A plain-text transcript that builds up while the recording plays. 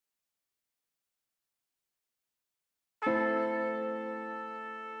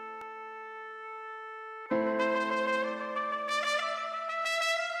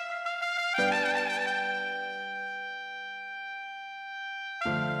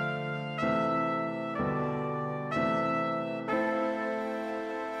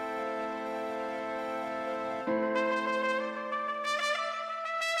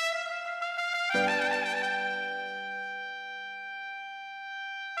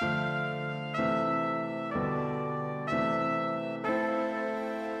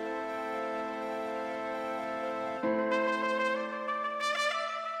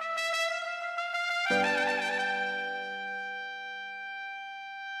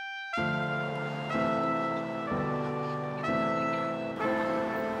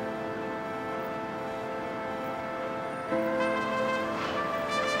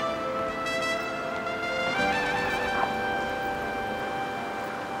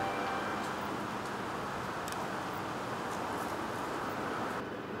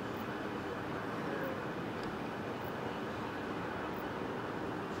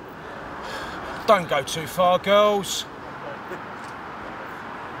don't go too far, girls.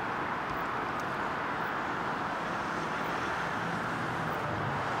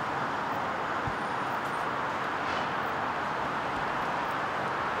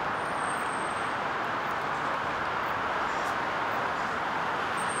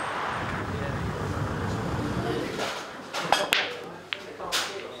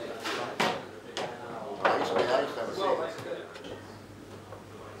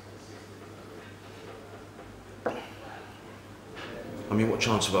 I mean, what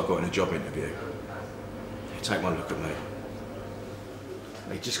chance have I got in a job interview? You take one look at me.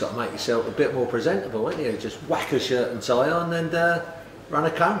 You just got to make yourself a bit more presentable, haven't you? Just whack a shirt and tie on and run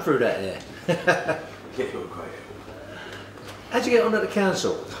a comb through that hair. Get your great. How'd you get on at the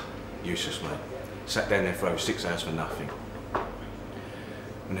council? Useless, mate. Sat down there for over 6 hours for nothing.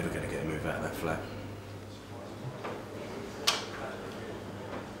 We're never going to get a move out of that flat.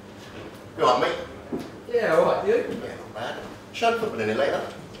 You all right, mate? Yeah, all right, you? Yeah, not bad. Show football in it later.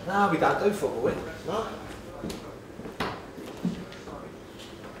 No, we don't do football, we? No.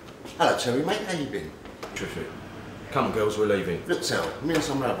 Hello, Terry, mate. How you been? Terrific. Come on, girls, we're leaving. Look, Tel, me and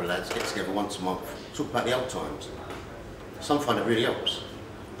some other lads get together once a month, talk about the old times. Some find it really helps.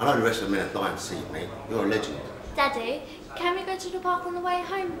 I know the rest of the men are dying to see you, mate. You're a legend. Daddy, can we go to the park on the way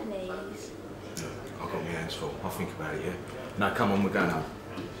home, please? No, I've got my hands full. I'll think about it, yeah? No, come on, we're going home.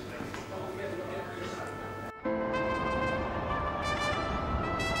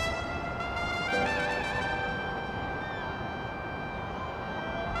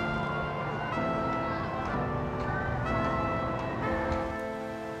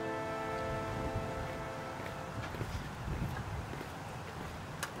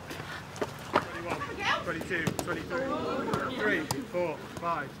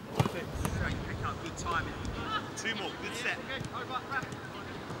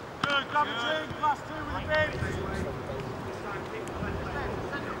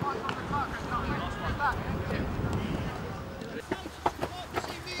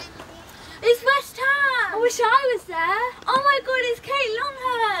 It's West Ham! I wish I was there. Oh my god, it's Kate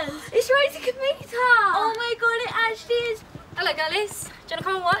Longhurst. It's Rosie Kmita. Oh my god, it actually is. Hello, girlies. Do you want to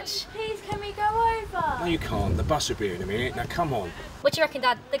come and watch? Please, can we go over? No, you can't. The bus will be in a minute. Now, come on. What do you reckon,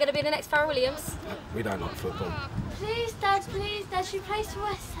 Dad? They're going to be in the next Farrell Williams? We don't like football. Please, Dad, please. Dad, she plays for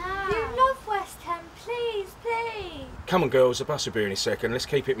West Ham. You love West Ham. Please, please. Come on, girls. The bus will be in a second. Let's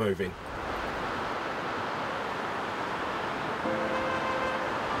keep it moving.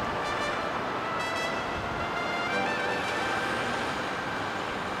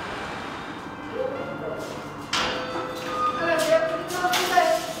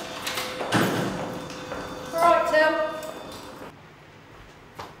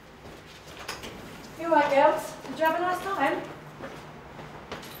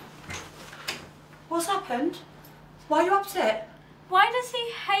 What's happened? Why are you upset? Why does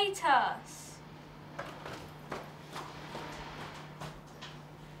he hate us?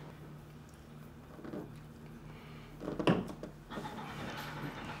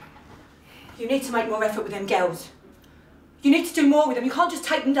 You need to make more effort with them girls. You need to do more with them. You can't just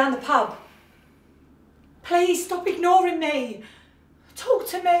take them down the pub. Please stop ignoring me. Talk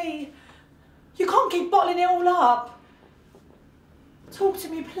to me. You can't keep bottling it all up. Talk to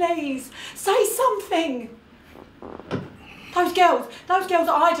me, please. Say something. Those girls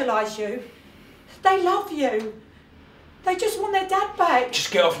idolise you. They love you. They just want their dad back.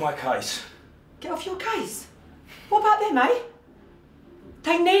 Just get off my case. Get off your case? What about them, eh?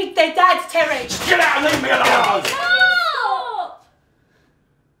 They need their dads, Terry. Just get out and leave me alone. Stop!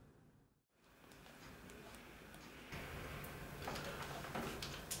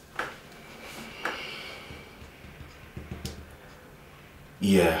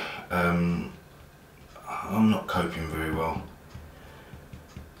 Yeah, I'm not coping very well.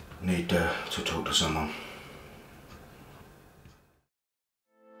 Need to talk to someone.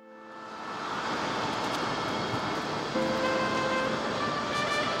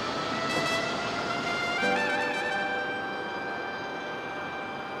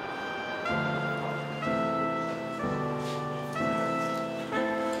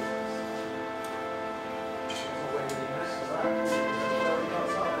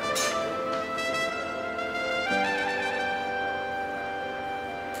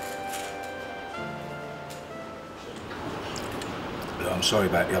 I'm sorry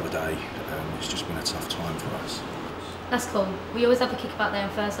about the other day. It's just been a tough time for us. That's cool. We always have a kickabout there on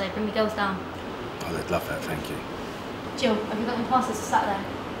Thursday. Bring the girls down. Oh, they'd love that, thank you. Jill, have you got any passes for Saturday?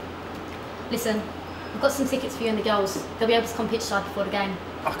 Listen, I've got some tickets for you and the girls. They'll be able to come pitch side before the game.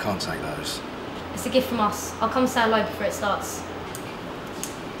 I can't take those. It's a gift from us. I'll come say hello before it starts.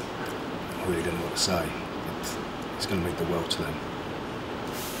 really don't know what to say. It's going to mean the world to them.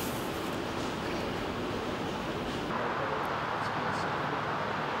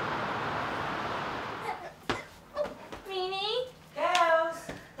 Meanie? Girls,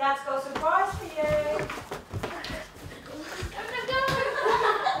 Dad's got a surprise for you.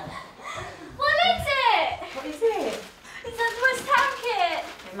 What is it? What is it? It's a West Ham kit.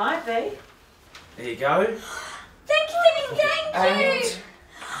 It might be. There you go. Thank you.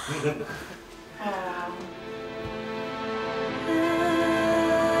 Oh.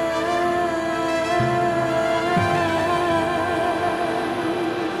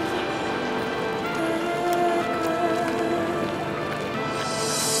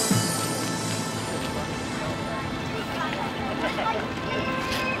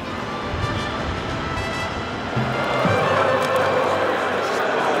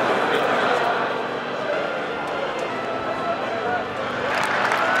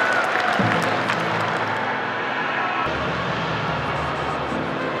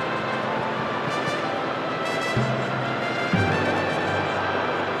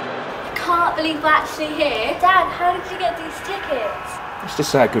 Can't believe we're actually here. Dad, how did you get these tickets? Let's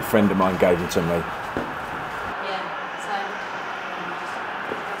just say a good friend of mine gave them to me. Yeah,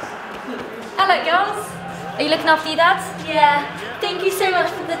 hello, girls. Are you looking after your dads? Yeah. Thank you so much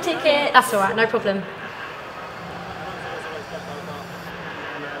for the tickets. That's all right, no problem.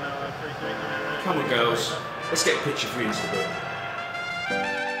 Come on, girls. Let's get a picture for Instagram.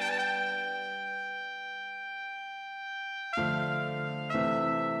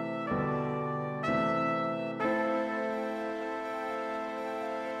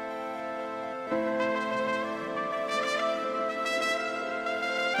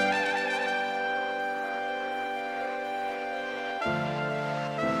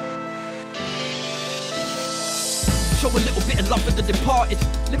 Show a little bit of love for the departed.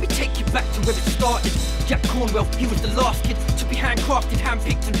 Let me take you back to where it started. Jack Cornwell, he was the last kid to be handcrafted,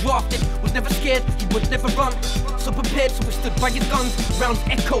 handpicked and drafted. Was never scared, he would never run. So prepared, so he stood by his guns. Rounds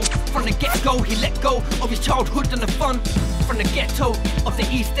echoed from the get-go. He let go of his childhood and the fun. From the ghetto of the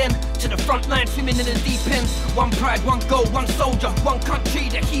East End to the front line, swimming in the deep end. One pride, one goal, one soldier, one country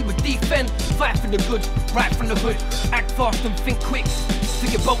that he would defend. Fight for the good, right from the hood. Act fast and think quick. For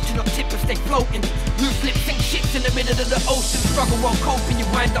your boat to not tip and stay floating. Loose lips sink ships in the middle of the ocean. Struggle while coping, you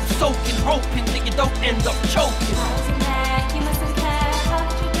wind up soaking, hoping that you don't end up choking. You mustn't care. How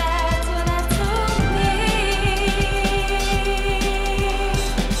could you dare do that to me?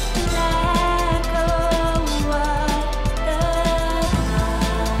 Let go of the past.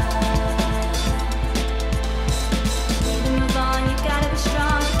 Need to move on, you gotta be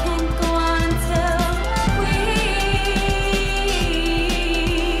strong. You can't go on until we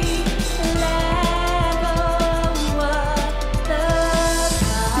let go of the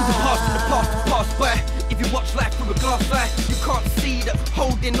past. In the past by. If you watch life through a glass eye, you can't see that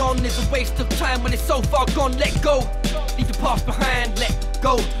holding on is a waste of time when it's so far gone. Let go. Leave the past behind, let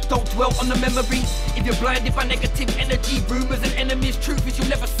go. Don't dwell on the memory. If you're blinded by negative energy, rumors and enemies, truth is you'll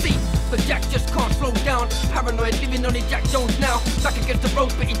never see. But Jack just can't slow down. Paranoid, living on his Jack Jones now. Back against the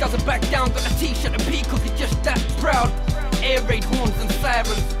road, but he doesn't back down. Got a t-shirt and peacock, he's just that proud. Air raid horns and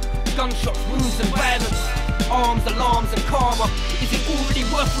sirens, gunshots, wounds and violence. Arms, alarms and karma. Is it already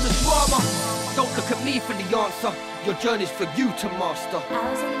worth all the drama? Don't look at me for the answer. Your journey's for you to master. I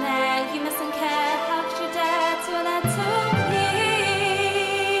wasn't there, you mustn't care. How could you dare do that to me?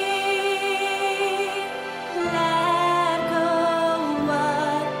 Let go of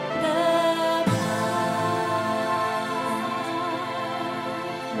the past.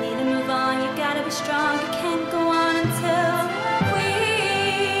 Need to move on, you gotta be strong. You can't go on until we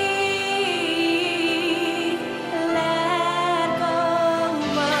let go of the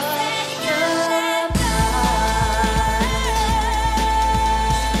past.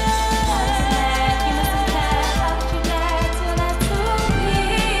 You mustn't care. How could you dare do that to me?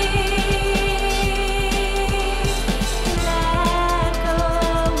 Let go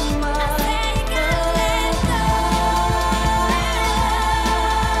of the past. You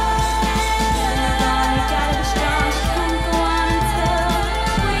gotta be strong. You can't go on until we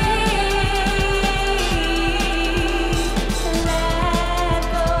let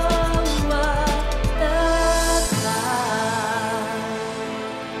go of the past.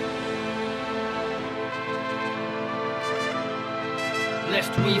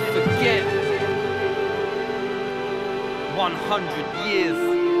 Lest we forget 100 years